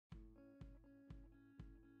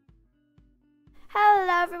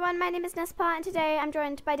Hello everyone, my name is Daceparty and today I'm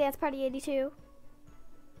joined by Daceparty82.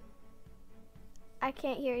 I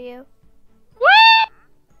can't hear you. What?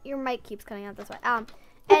 Your mic keeps cutting out this way.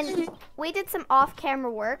 And we did some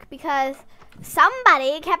off-camera work because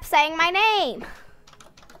somebody kept saying my name.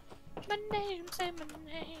 My name, say my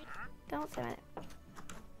name. Don't say my name.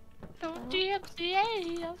 Don't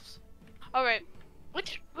DMCAs. Alright,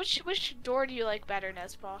 which door do you like better,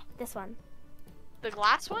 Nespa? This one. The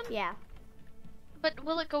glass one? Yeah. But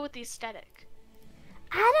will it go with the aesthetic?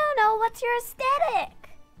 I don't know, what's your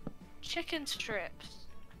aesthetic? Chicken strips.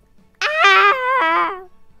 Ah!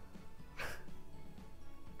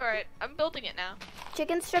 Alright, I'm building it now.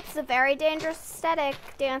 Chicken strips is a very dangerous aesthetic,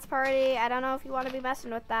 Dance Party. I don't know if you want to be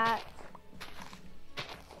messing with that.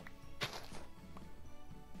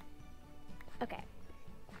 Okay.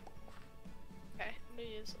 Okay, I'm gonna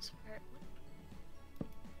use this part.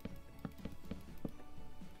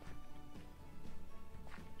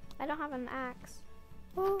 I don't have an axe.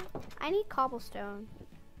 Oh, I need cobblestone.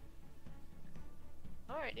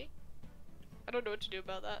 Alrighty. I don't know what to do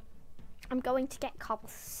about that. I'm going to get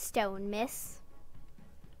cobblestone, miss.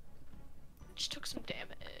 Just took some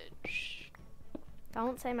damage.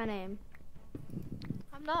 Don't say my name.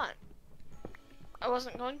 I'm not. I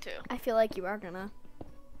wasn't going to. I feel like you are gonna.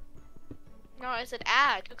 No, I said,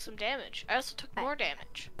 I took some damage. I also took more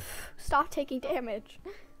damage. Stop taking damage.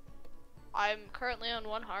 I'm currently on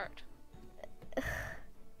 1 heart.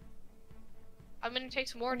 I'm gonna take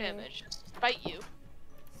some more damage. Spite you.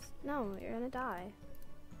 No, you're gonna die.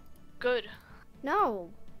 Good.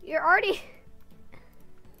 No, you're already...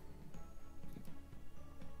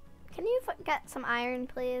 Can you get some iron,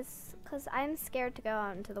 please? Because I'm scared to go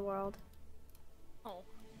out into the world. Oh,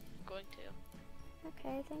 I'm going to.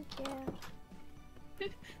 Okay, thank you.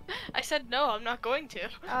 I said no, I'm not going to.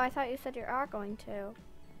 Oh, I thought you said you are going to.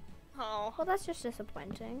 Oh. Well, that's just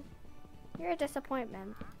disappointing. You're a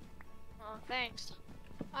disappointment. Oh, thanks.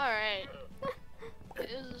 Alright.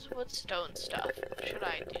 What stone stuff should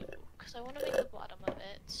I do? Because I want to make the bottom of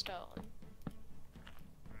it stone.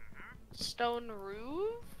 Stone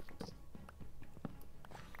roof?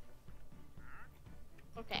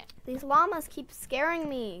 Okay. These llamas keep scaring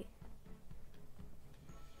me.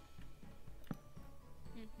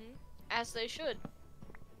 As they should.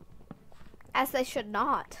 As they should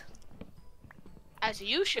not. As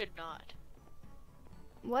you should not.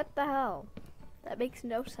 What the hell? That makes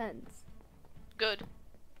no sense. Good.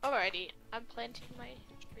 Alrighty, I'm planting my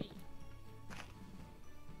tree.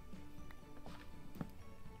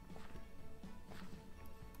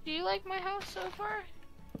 Do you like my house so far?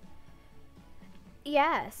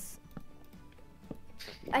 Yes.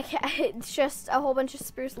 It's just a whole bunch of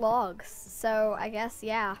spruce logs, so I guess,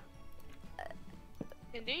 yeah.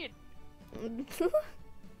 Indeed.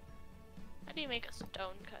 How do you make a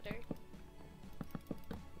stone cutter?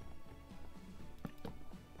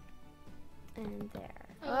 And there.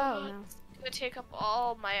 Oh, no. It's gonna take up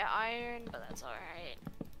all my iron, but that's alright.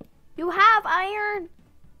 You have iron?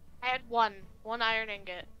 I had one iron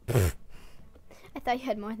ingot. I thought you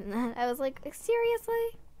had more than that. I was like,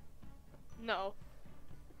 seriously? No.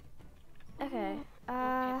 Okay.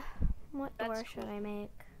 What door should I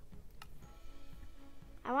make?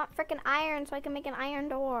 I want frickin' iron so I can make an iron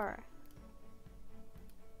door.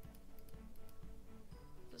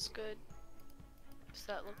 This is good. Does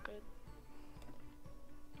that look good?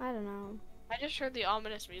 I don't know. I just heard the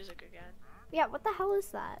ominous music again. Yeah, what the hell is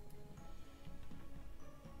that?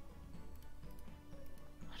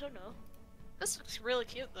 I don't know. This looks really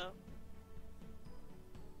cute though.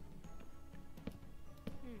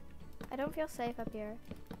 I don't feel safe up here.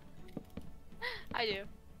 I do.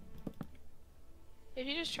 If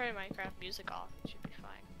you just turn Minecraft music off, it should be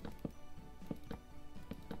fine.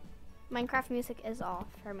 Minecraft music is off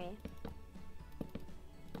for me.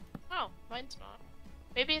 Oh, mine's not.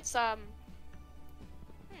 Maybe it's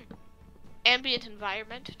ambient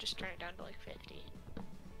environment. Just turn it down to like 50.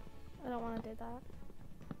 I don't want to do that.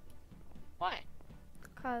 Why?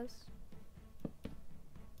 Cause. Is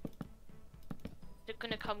it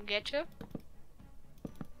gonna come get you?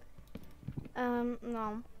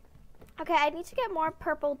 No. Okay, I need to get more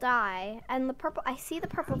purple dye, and the purple. I see the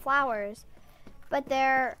purple flowers, but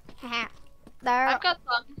they're. I've got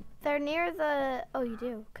some. They're near the. Oh, you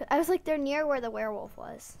do. I was like, they're near where the werewolf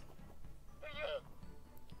was.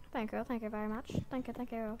 Thank you very much. Thank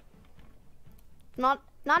you. Not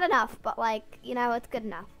enough, but like, you know, it's good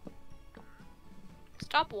enough.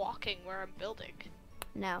 Stop walking where I'm building.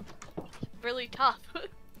 No. It's really tough.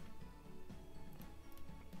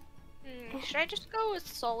 Should I just go with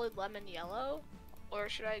solid lemon yellow? Or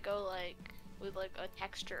should I go like with like a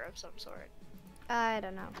texture of some sort? I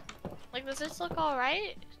don't know. Like, does this look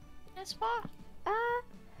alright? Spa?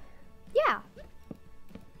 Yeah.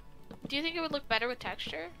 Do you think it would look better with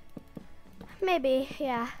texture? Maybe,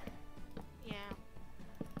 yeah. Yeah.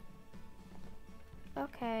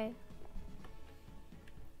 Okay.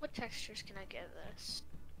 What textures can I give this?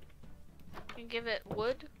 I can give it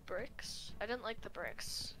wood, bricks. I didn't like the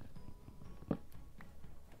bricks.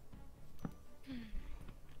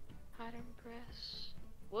 Pattern press.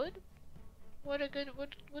 Wood?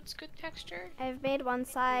 What's good texture? I've made one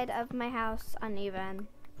side of my house uneven.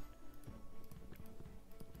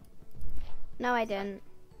 No, I didn't.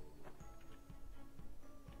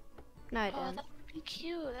 No, I Oh, didn't. that would be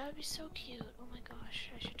cute. That would be so cute. Oh my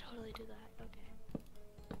gosh, I should totally do that. Okay.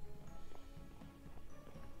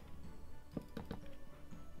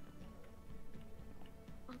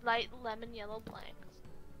 Light lemon yellow blanks.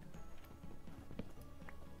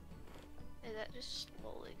 And that just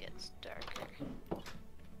slowly gets darker.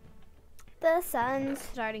 The sun's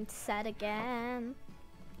starting to set again.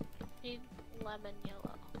 Need lemon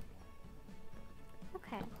yellow.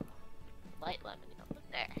 Okay. Light lemon yellow.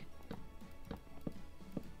 There.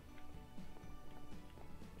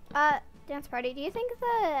 Dance party, do you think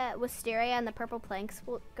the wisteria and the purple planks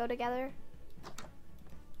will go together?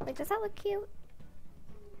 Like, does that look cute?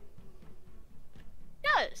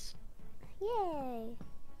 Yes. Yay.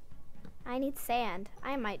 I need sand.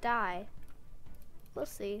 I might die. We'll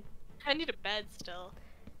see. I need a bed still.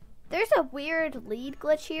 There's a weird lead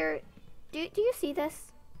glitch here. Do you see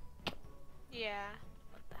this? Yeah.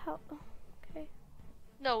 How? Okay.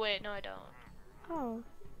 No, wait, no I don't. Oh.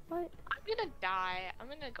 What? I'm gonna die. I'm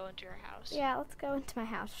gonna go into your house. Yeah, let's go into my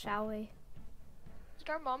house, shall we? Did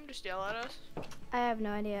our mom just yell at us? I have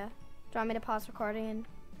no idea. Do you want me to pause recording?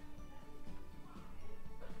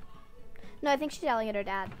 No, I think she's yelling at her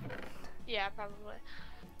dad. Yeah, probably.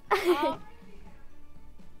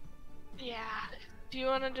 Yeah. Do you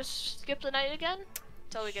want to just skip the night again?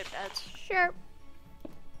 Until we get beds. Sure.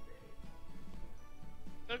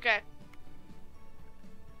 Okay.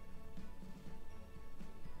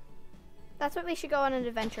 That's what we should go on an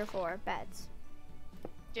adventure for, beds.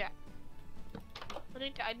 Yeah.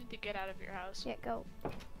 I need to get out of your house. Yeah, go.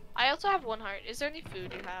 I also have 1 heart. Is there any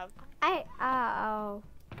food you have? Oh.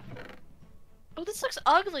 Oh, this looks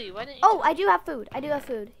ugly. Why didn't you? Oh, I do have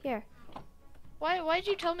food. Here. Why'd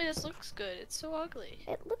you tell me this looks good? It's so ugly.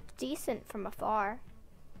 It looked decent from afar.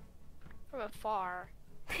 From afar.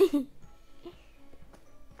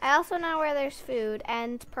 I also know where there's food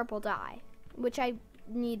and purple dye, which I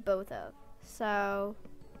need both of. So,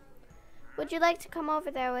 would you like to come over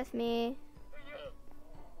there with me?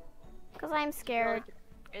 Because I'm scared.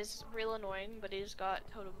 Is real annoying, but he's got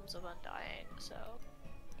totems of undying, so.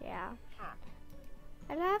 Yeah.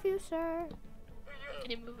 I love you, sir.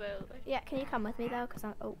 Can you move out? Yeah, can you come with me though? Because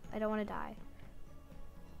I don't want to die.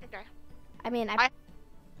 Okay. I mean,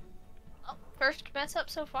 Oh, first mess up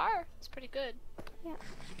so far. It's pretty good. Yeah.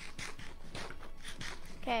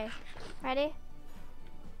 Okay. Ready?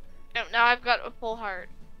 No, now I've got a full heart.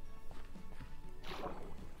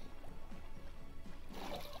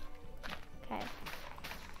 Okay.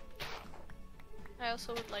 I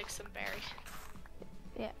also would like some berry.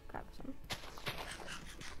 Yeah, grab some.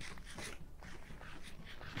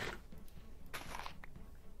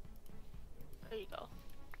 There you go.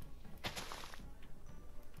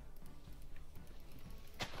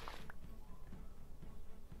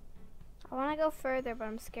 I want to go further, but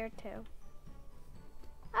I'm scared too.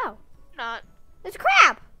 Oh, Not. there's a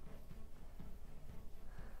crab!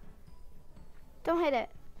 Don't hit it.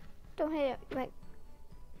 Don't hit it. Like,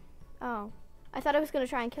 oh. I thought I was going to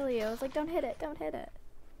try and kill you. I was like, don't hit it. Don't hit it.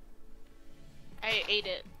 I ate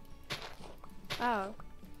it. Oh.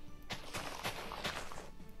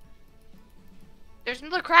 There's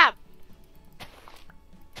another crab.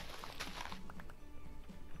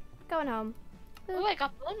 Going home. Oh, I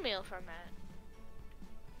got bone meal from it.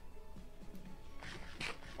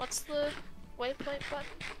 What's the waypoint button?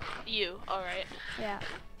 You. Alright. Yeah.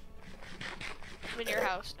 I'm in your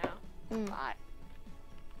house now. Mm. Bye.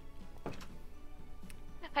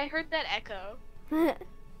 I heard that echo. It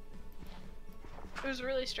was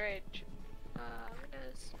really strange.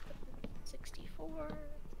 Windows 64.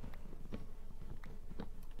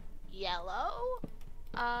 Yellow.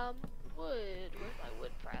 Wood. Where's my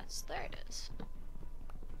wood press? There it is.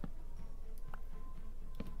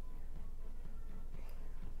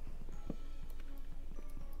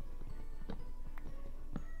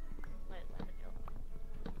 Light lemon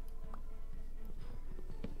yellow.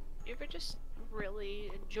 You ever just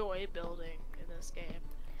really enjoy building in this game?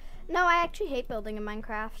 No, I actually hate building in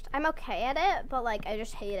Minecraft. I'm okay at it, but like I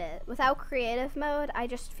just hate it. Without creative mode, I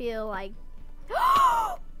just feel like,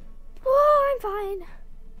 oh, I'm fine.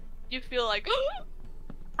 You feel like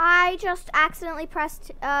I just accidentally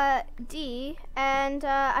pressed D, and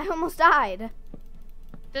I almost died.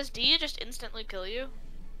 Does D just instantly kill you?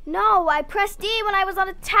 No, I pressed D when I was on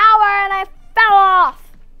a tower and I fell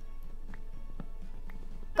off.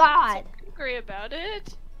 God. I'm so angry about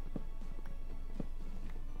it.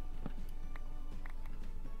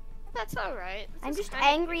 That's alright. I'm just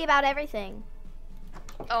angry about everything.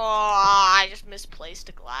 Oh, I just misplaced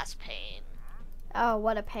a glass pane. Oh,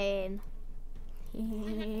 what a pain.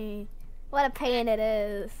 What a pain it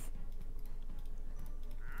is.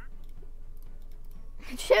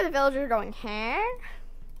 I'm sure the villagers are going, huh?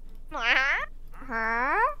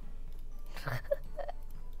 Huh? Put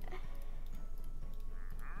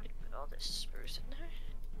all this spruce in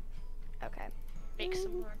there. Okay. Make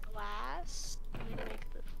some more glass. Make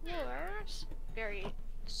the floors very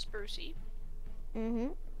sprucey. Mm-hmm.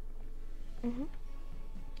 Mm-hmm.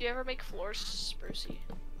 Do you ever make floors sprucey?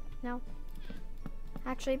 No.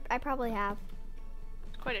 Actually, I probably have.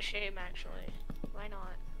 It's quite a shame, actually. Why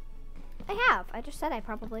not? I have. I just said I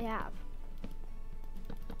probably have.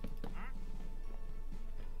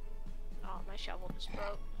 Oh, my shovel just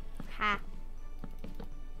broke. Ha.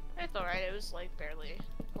 It's alright, it was like barely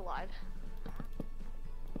alive.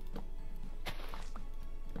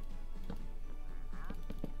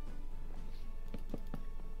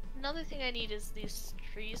 Another thing I need is these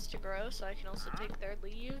trees to grow so I can also take their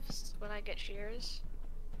leaves when I get shears.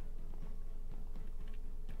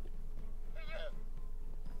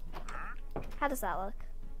 How does that look?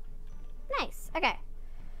 Nice. Okay.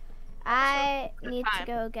 I need to time.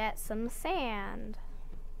 go get some sand.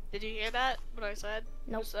 Did you hear that? What I said?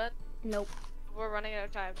 Nope. You said? Nope. We're running out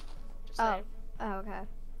of time. Just Oh. saying. Oh, okay.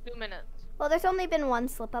 2 minutes. Well, there's only been one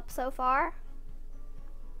slip up so far.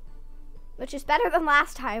 Which is better than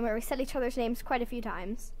last time where we said each other's names quite a few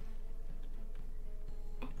times.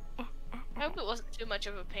 I hope it wasn't too much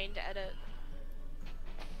of a pain to edit.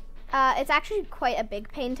 It's actually quite a big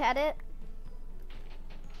pain to edit.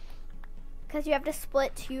 Because you have to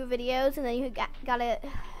split 2 videos and then you gotta,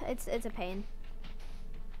 it's a pain.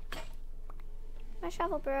 My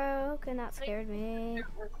shovel broke and that scared me.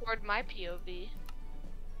 Record my POV.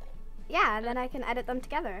 Yeah, and then I can edit them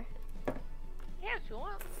together. Yeah, if you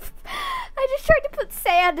want. I just tried to put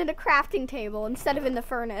sand in a crafting table instead of in the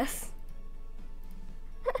furnace.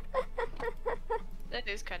 That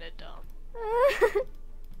is kind of dumb.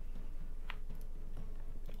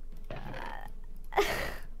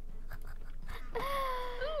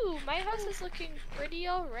 Ooh, my house is looking pretty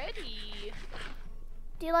already.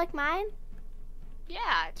 Do you like mine?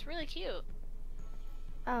 Yeah, it's really cute.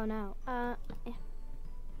 Oh no. Yeah.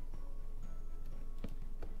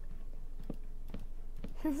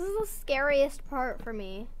 This is the scariest part for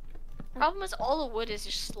me. Problem is all the wood is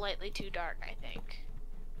just slightly too dark, I think.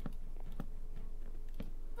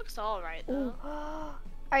 Looks alright though.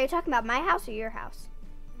 Are you talking about my house or your house?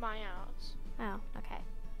 My house. Oh, okay.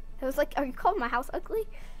 I was like, are you calling my house ugly?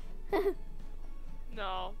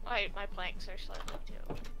 No, my planks are slightly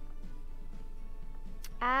too.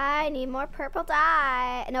 I need more purple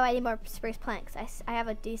dye. No, I need more spruce planks. I have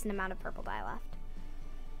a decent amount of purple dye left.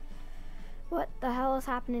 What the hell is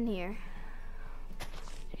happening here?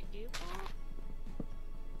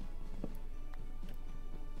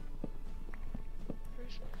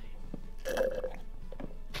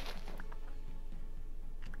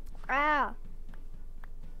 Ow.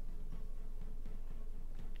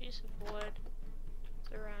 Piece of wood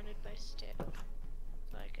surrounded by sticks.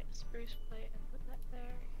 So I get a spruce plate and put that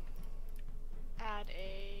there. Add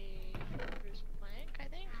a spruce plank, I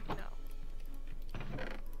think? No.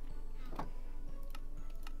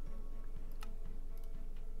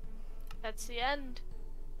 That's the end.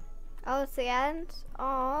 Oh, it's the end?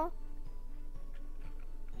 Aw.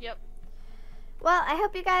 Yep. Well, I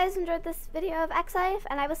hope you guys enjoyed this video of X Life,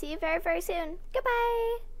 and I will see you very, very soon.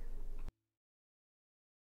 Goodbye!